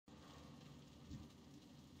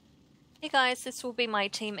Hey guys, this will be my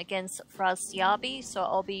team against Fras Siabi, so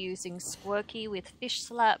I'll be using Squirky with Fish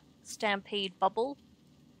Slap, Stampede Bubble.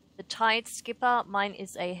 The Tide Skipper, mine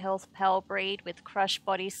is a Health Power breed with Crush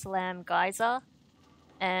Body Slam Geyser.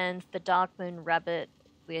 And the Dark Moon Rabbit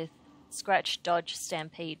with Scratch Dodge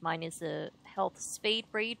Stampede, mine is a Health Speed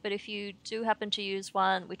breed, but if you do happen to use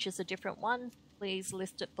one which is a different one, please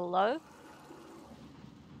list it below.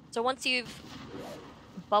 So once you've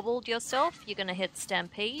bubbled yourself, you're going to hit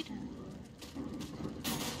Stampede.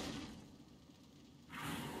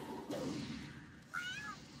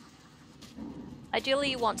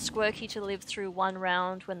 Ideally you want Squirky to live through one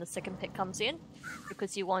round when the second pet comes in,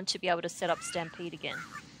 because you want to be able to set up Stampede again.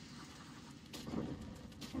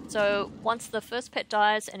 So once the first pet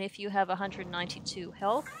dies, and if you have 192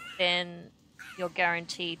 health, then you're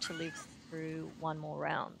guaranteed to live through one more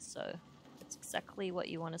round. So that's exactly what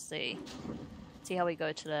you want to see. See how we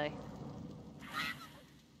go today.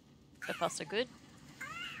 So far so good.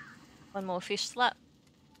 One more Fish Slap.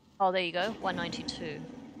 Oh, there you go, 192.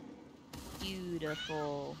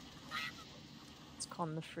 Beautiful. As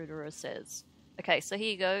Con the Fruiterer says. Okay, so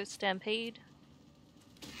here you go, Stampede.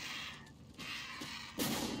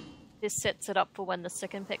 This sets it up for when the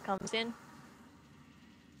second pet comes in.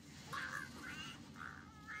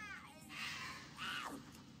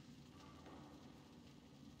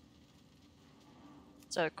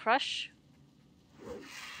 So Crush.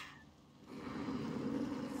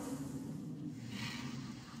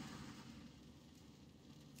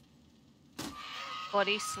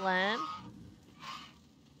 Body Slam.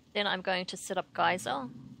 Then I'm going to set up Geyser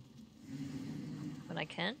when I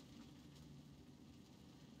can.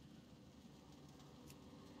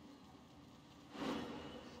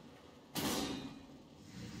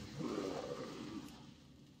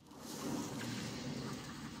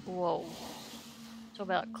 Whoa. Talk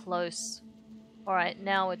about close. Alright,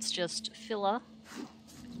 now it's just filler.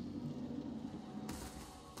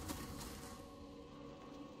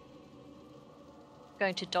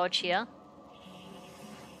 Going to dodge here,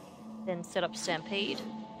 then set up Stampede.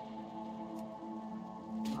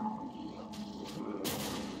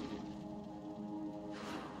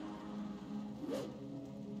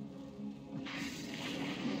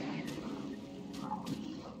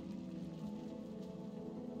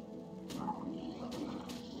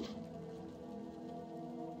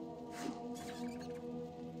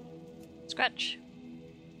 Scratch.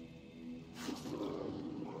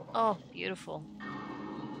 Oh, beautiful.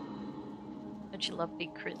 Don't you love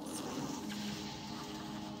big crits?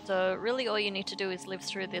 So really all you need to do is live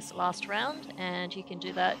through this last round, and you can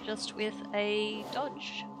do that just with a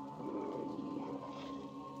dodge.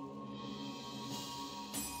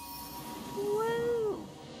 Woo!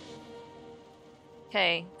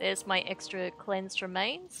 Okay, there's my extra cleansed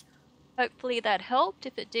remains. Hopefully that helped.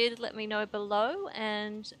 If it did, let me know below,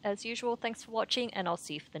 and as usual, thanks for watching, and I'll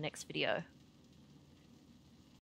see you for the next video.